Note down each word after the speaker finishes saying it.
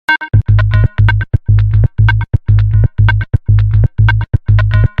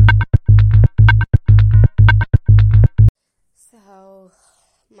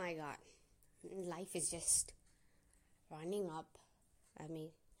life is just running up. I mean,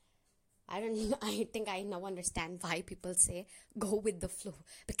 I think I now understand why people say go with the flow,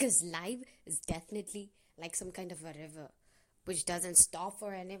 because life is definitely like some kind of a river which doesn't stop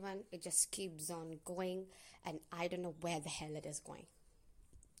for anyone. It just keeps on going, and I don't know where the hell it is going.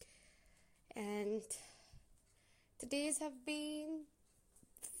 And the days have been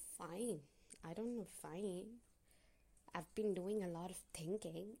fine. I don't know, fine. I've been doing a lot of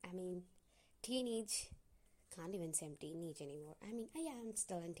thinking. I mean, teenage, can't even say I'm teenage anymore. I mean, yeah, I'm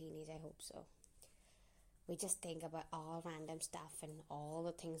still in teenage, I hope so. We just think about all random stuff and all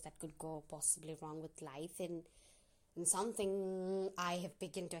the things that could go possibly wrong with life. And something I have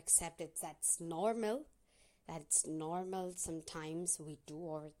begun to accept it that's normal. That's normal. Sometimes we do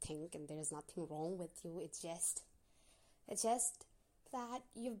overthink and there's nothing wrong with you. It's just that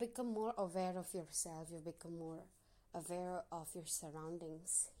you've become more aware of yourself. You've become more aware of your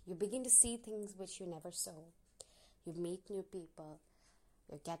surroundings. You begin to see things which you never saw. You meet new people.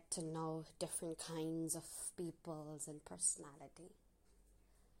 You get to know different kinds of peoples and personality.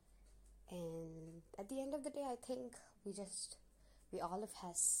 And at the end of the day, I think we all of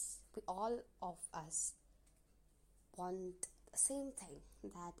us want the same thing,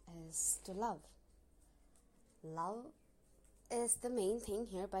 that is to love. Love is the main thing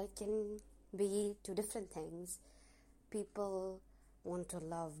here, but it can be two different things. People want to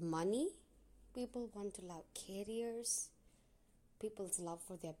love money. People want to love careers. People's love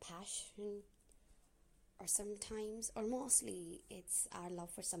for their passion. Or sometimes, or mostly, it's our love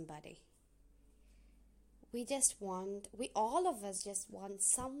for somebody. All of us just want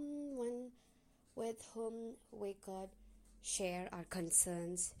someone with whom we could share our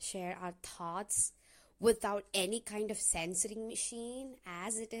concerns, share our thoughts, without any kind of censoring machine,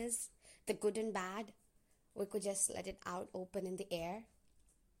 as it is, the good and bad. We could just let it out open in the air.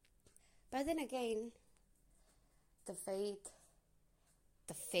 But then again, the fate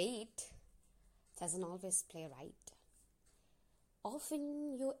doesn't always play right.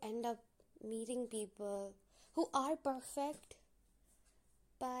 Often you end up meeting people who are perfect,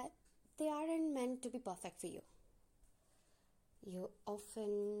 but they aren't meant to be perfect for you. You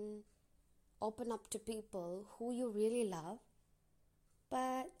often open up to people who you really love,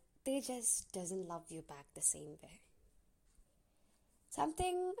 but they just doesn't love you back the same way.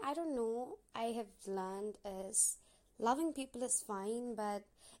 Something, I don't know, I have learned is loving people is fine, but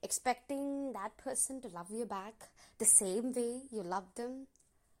expecting that person to love you back the same way you love them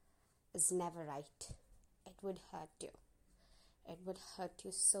is never right. It would hurt you. It would hurt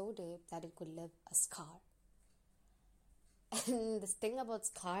you so deep that it could leave a scar. And this thing about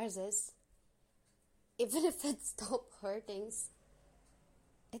scars is, even if it stops hurting,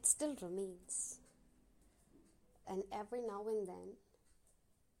 it still remains. And every now and then,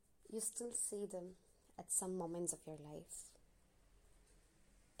 you still see them at some moments of your life.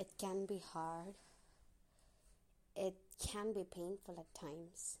 It can be hard. It can be painful at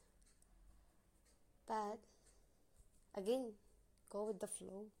times. But again, go with the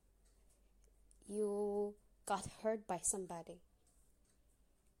flow. You got hurt by somebody,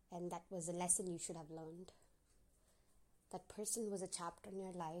 and that was a lesson you should have learned. That person was a chapter in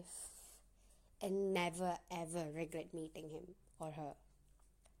your life, and never ever regret meeting him or her.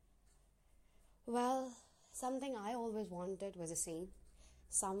 Well, something I always wanted was the same.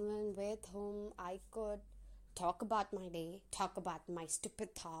 Someone with whom I could talk about my day, talk about my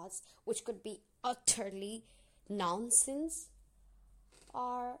stupid thoughts, which could be utterly nonsense,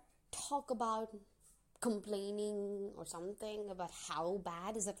 or talk about complaining or something about how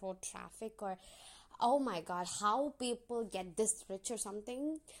bad is the road traffic, or oh my god, how people get this rich or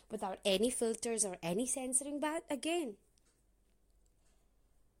something, without any filters or any censoring. But again,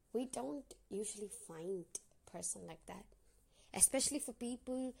 we don't usually find a person like that, especially for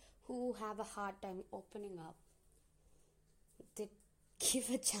people who have a hard time opening up. They give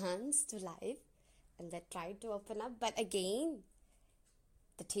a chance to life and they try to open up, but again,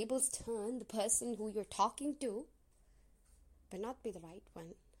 the tables turn. The person who you're talking to may not be the right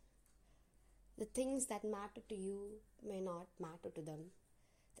one. The things that matter to you may not matter to them.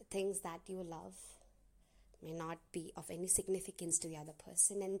 The things that you love may not be of any significance to the other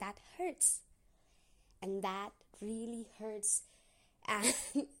person, and that hurts. And that really hurts. And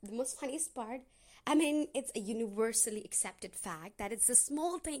the most funniest part, I mean, it's a universally accepted fact that it's the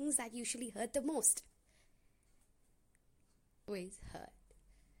small things that usually hurt the most. Always hurt.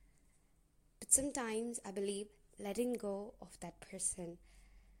 But sometimes I believe letting go of that person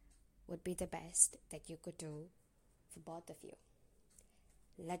would be the best that you could do for both of you.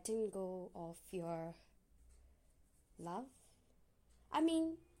 Letting go of your love. I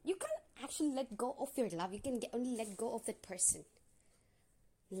mean, you can't actually let go of your love. You can only let go of that person.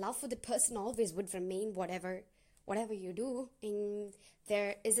 Love for the person always would remain, whatever you do. And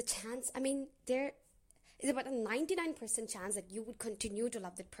there is a chance, there is about a 99% chance that you would continue to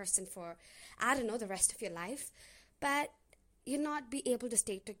love that person for, I don't know, the rest of your life. But you'll not be able to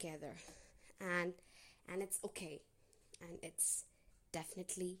stay together. And it's okay. And it's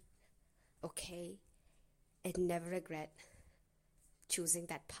definitely okay. And never regret choosing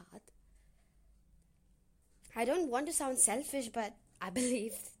that path. I don't want to sound selfish, but I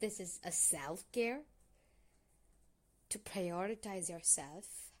believe this is a self-care, to prioritize yourself.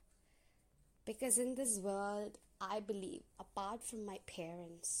 Because in this world, I believe, apart from my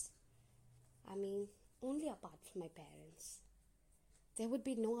parents, only apart from my parents, there would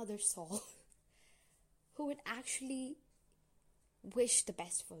be no other soul who would actually wish the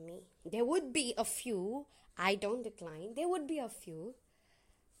best for me. There would be a few, I don't decline, there would be a few,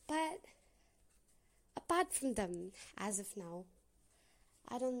 but apart from them, as of now,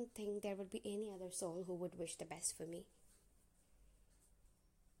 I don't think there would be any other soul who would wish the best for me.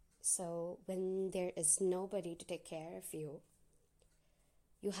 So when there is nobody to take care of you,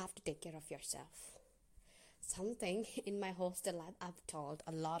 you have to take care of yourself. Something in my hostel I've told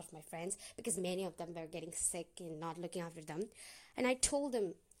a lot of my friends, because many of them were getting sick and not looking after them. And I told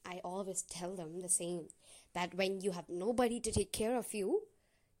them, I always tell them the same, that when you have nobody to take care of you,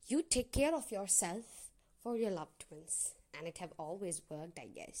 you take care of yourself for your loved ones. And it have always worked, I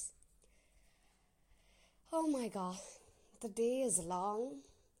guess. Oh my God, the day is long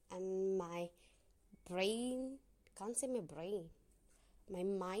and my brain, can't say my brain, my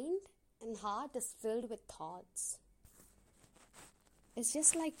mind and heart is filled with thoughts. It's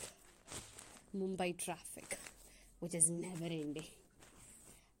just like Mumbai traffic, which is never ending.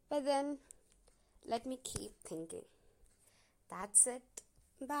 But then, let me keep thinking. That's it.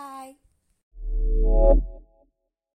 Bye.